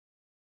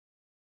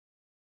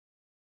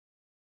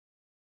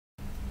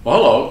Well,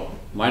 hello,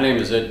 my name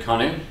is Ed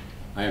Cunning.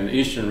 I am the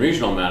Eastern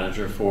Regional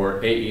Manager for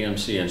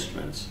AEMC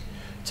Instruments.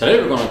 Today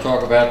we're going to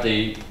talk about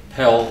the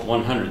PEL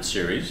 100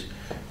 series,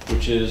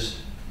 which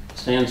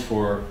stands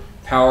for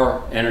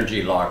Power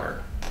Energy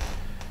Logger.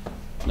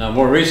 Now,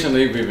 more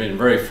recently we've been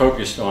very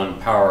focused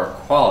on power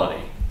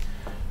quality.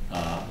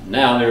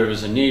 Now there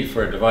is a need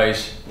for a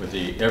device with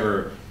the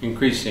ever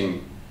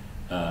increasing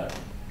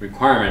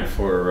requirement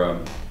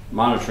for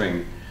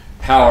monitoring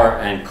power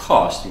and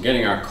cost and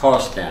getting our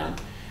costs down,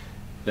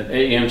 that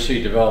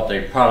AEMC developed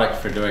a product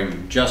for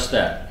doing just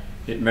that.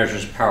 It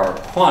measures power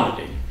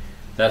quantity.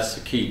 That's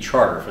the key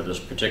charter for this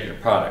particular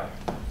product.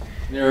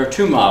 There are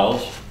two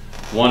models.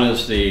 One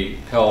is the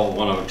PEL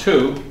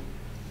 102,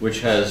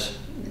 which has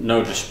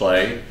no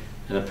display,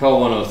 and the PEL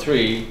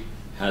 103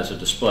 has a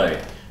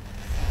display.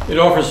 It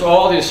offers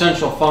all the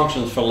essential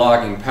functions for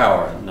logging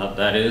power. Now,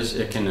 that is,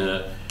 it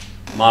can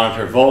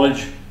monitor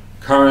voltage,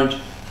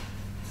 current,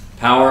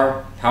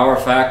 power, power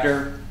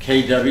factor,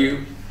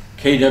 kW,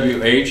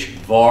 kWh,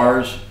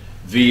 VARs,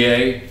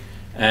 VA,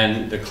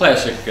 and the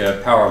classic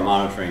power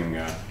monitoring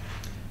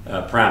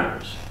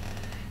parameters.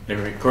 They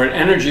record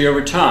energy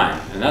over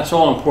time, and that's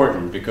all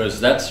important because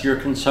that's your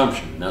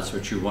consumption. That's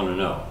what you want to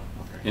know.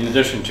 In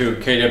addition to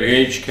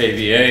kWh,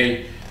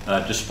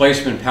 kVA,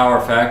 displacement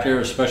power factor,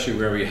 especially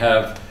where we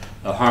have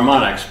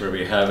harmonics, where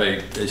we have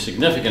a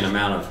significant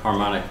amount of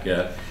harmonic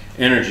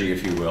energy,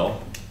 if you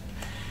will.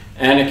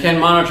 And it can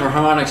monitor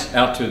harmonics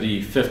out to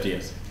the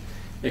 50th.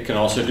 It can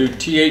also do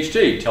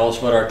THD, tell us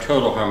what our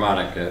total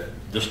harmonic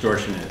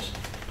distortion is.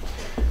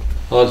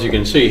 Well, as you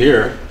can see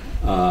here,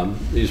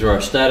 these are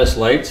our status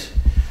lights.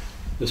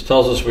 This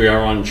tells us we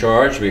are on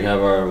charge. We have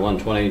our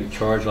 120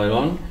 charge light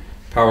on.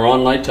 Power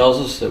on light tells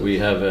us that we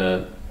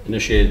have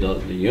initiated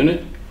the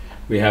unit.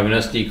 We have an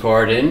SD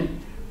card in.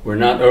 We're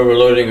not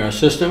overloading our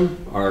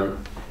system. Our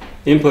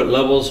input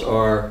levels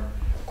are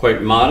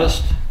quite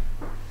modest.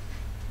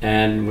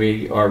 And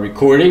we are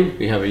recording.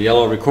 We have a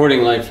yellow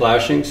recording light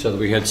flashing so that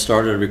we had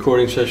started a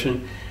recording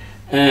session.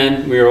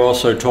 And we are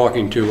also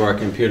talking to our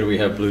computer. We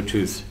have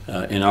Bluetooth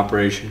in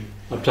operation.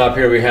 Up top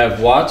here we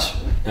have watts,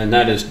 and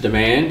that is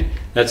demand.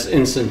 That's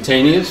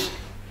instantaneous.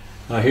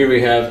 Here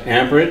we have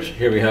amperage,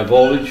 here we have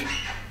voltage,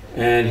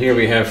 and here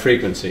we have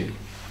frequency.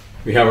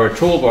 We have our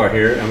toolbar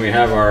here, and we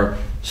have our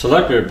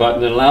selector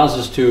button that allows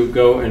us to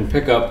go and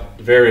pick up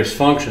various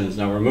functions.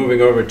 Now we're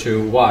moving over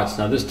to watts.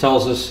 Now this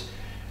tells us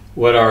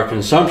what our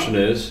consumption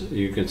is.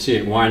 You can see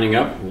it winding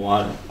up,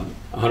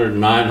 109,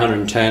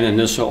 110, and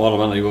this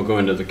ultimately will go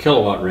into the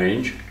kilowatt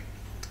range.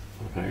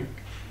 Okay.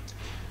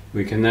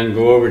 We can then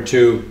go over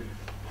to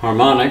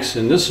harmonics,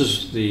 and this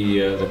is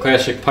the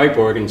classic pipe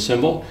organ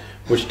symbol,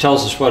 which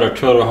tells us what our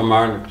total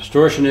harmonic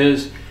distortion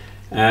is,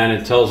 and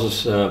it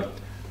tells us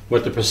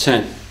what the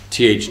percent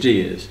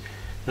THD is.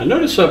 Now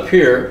notice up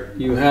here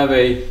you have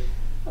a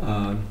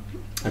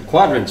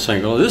quadrant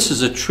signal. This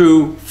is a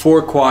true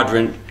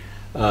 4-quadrant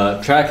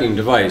tracking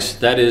device.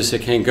 That is,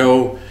 it can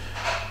go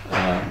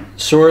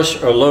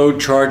source or load,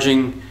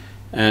 charging,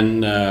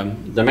 and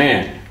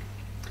demand.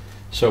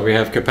 So we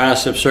have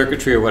capacitive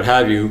circuitry or what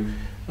have you.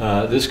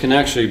 This can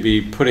actually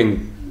be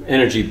putting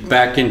energy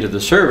back into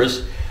the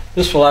service.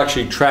 This will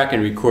actually track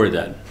and record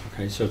that.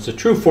 Okay, so it's a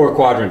true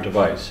 4-quadrant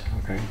device.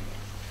 Okay.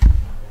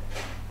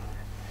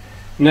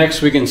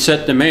 Next, we can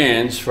set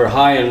demands for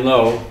high and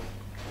low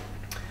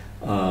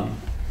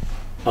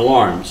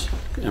alarms,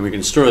 and we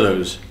can store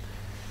those.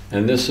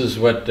 And this is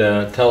what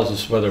tells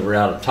us whether we're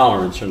out of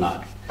tolerance or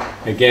not.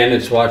 Again,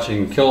 it's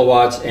watching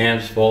kilowatts,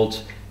 amps,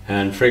 volts,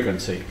 and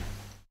frequency.